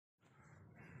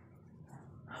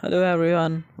Hello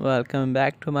everyone, welcome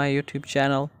back to my YouTube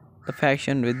channel, The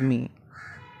Fashion with Me.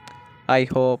 I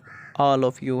hope all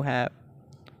of you have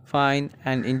fine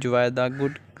and enjoy the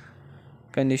good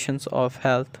conditions of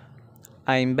health.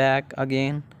 I'm back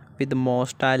again with the more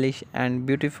stylish and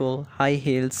beautiful high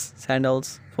heels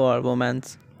sandals for women.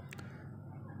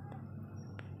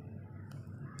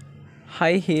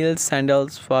 High heels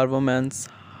sandals for women.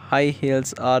 High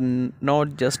heels are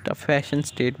not just a fashion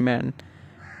statement,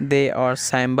 they are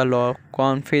symbol of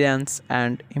confidence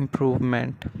and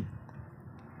improvement.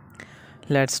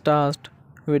 Let's start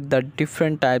with the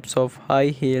different types of high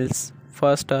heels.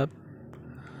 First up,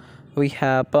 we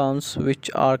have pumps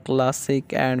which are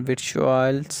classic and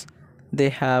visuals. They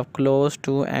have close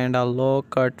to and a low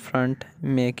cut front,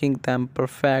 making them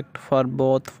perfect for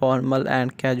both formal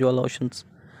and casual occasions.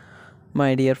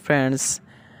 My dear friends,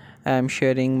 I am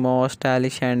sharing more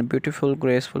stylish and beautiful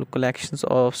graceful collections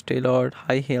of stiletto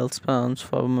high heels pumps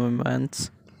for women.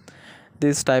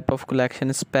 This type of collection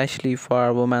is especially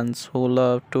for women who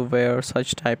love to wear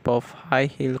such type of high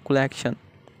heel collection.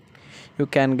 You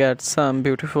can get some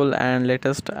beautiful and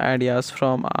latest ideas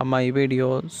from my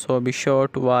video, so be sure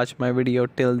to watch my video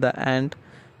till the end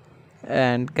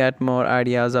and get more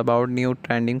ideas about new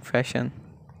trending fashion.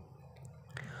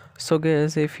 So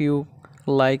guys, if you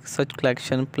like such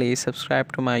collection, please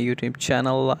subscribe to my YouTube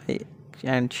channel, like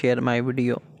and share my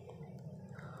video.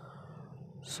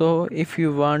 So if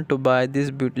you want to buy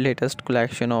this latest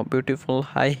collection of beautiful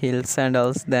high heel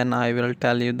sandals, then I will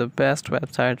tell you the best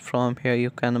website. From here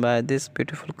you can buy this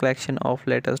beautiful collection of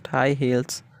latest high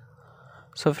heels.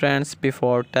 So friends,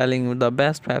 before telling you the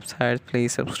best website,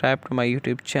 please subscribe to my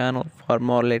YouTube channel for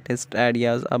more latest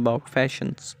ideas about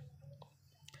fashions.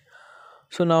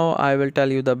 So now I will tell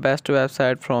you the best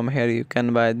website. From here you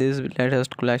can buy this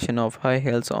latest collection of high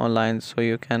heels online. So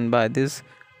you can buy this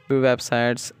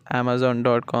websites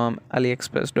amazon.com,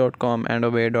 aliexpress.com and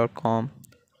obey.com.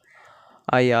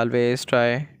 I always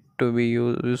try to be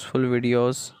useful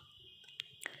videos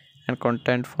and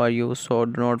content for you, so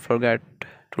do not forget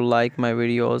to like my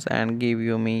videos and give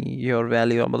me your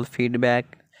valuable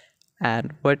feedback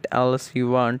and what else you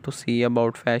want to see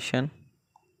about fashion.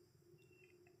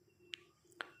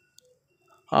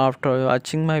 After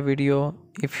watching my video,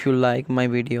 if you like my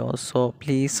video, so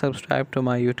please subscribe to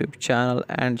my YouTube channel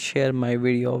and share my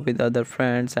video with other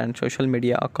friends and social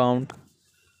media account.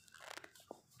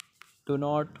 Do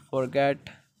not forget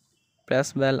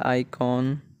press bell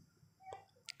icon.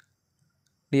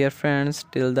 Dear friends,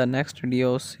 till the next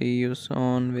video, see you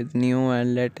soon with new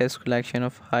and latest collection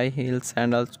of high heel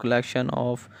sandals collection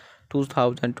of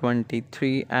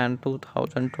 2023 and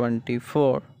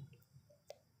 2024.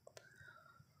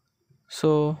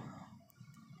 So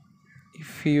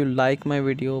if you like my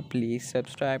video, please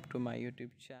subscribe to my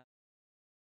YouTube channel.